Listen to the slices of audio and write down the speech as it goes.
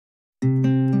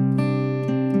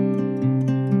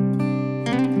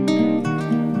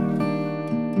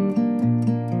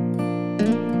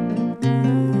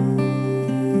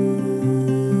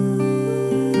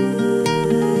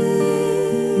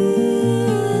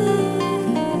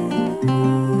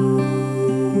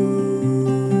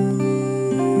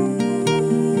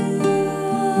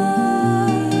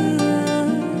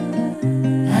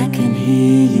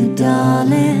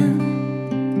Darling,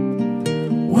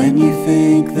 when you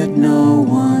think that no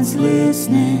one's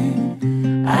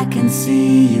listening, I can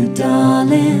see you,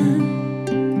 darling,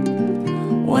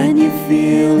 when you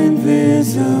feel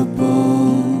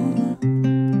invisible.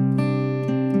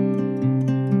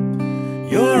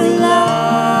 You're alive,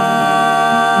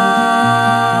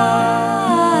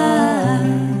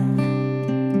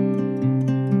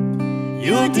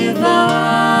 you're divine.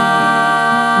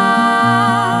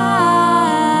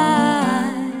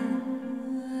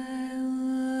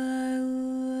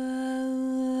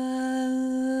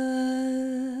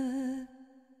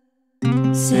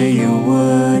 Say your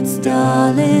words,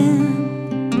 darling.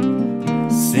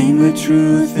 Sing the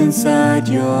truth inside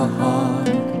your heart.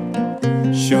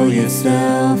 Show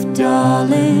yourself,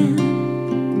 darling.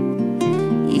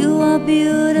 You are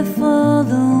beautiful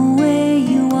the way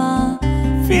you are.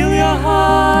 Feel your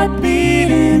heart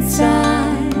beat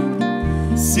inside.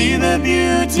 See the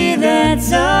beauty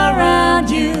that's around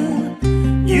you.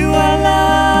 You are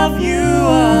love, you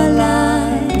are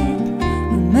light.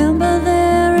 Remember,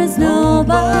 there is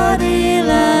nobody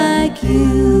like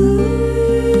you.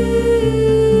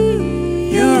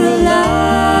 You're alive,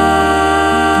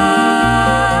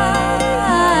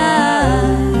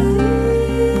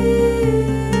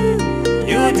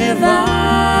 you're divine.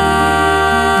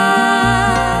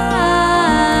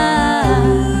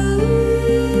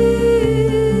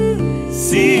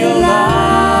 See your light.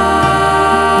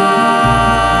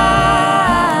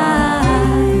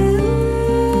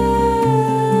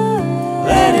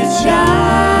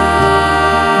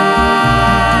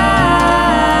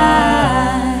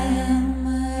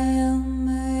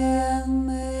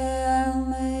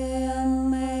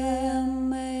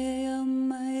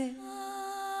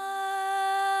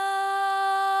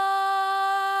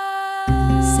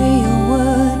 Say your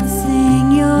words,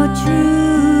 sing your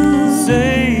truth.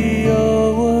 Say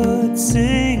your words,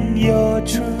 sing your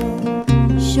truth.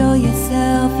 Show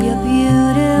yourself you're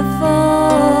beautiful.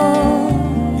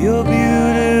 You're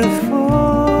beautiful.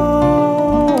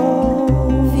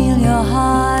 Feel your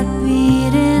heart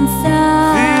beat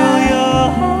inside. Feel your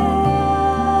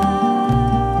heart.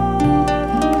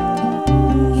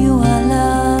 You are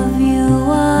love, you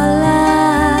are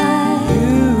light.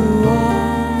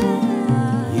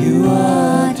 You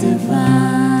are divine.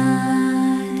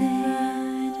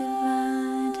 Divine,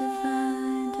 divine,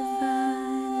 divine,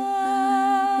 divine,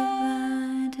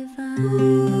 divine,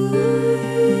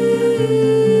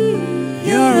 divine.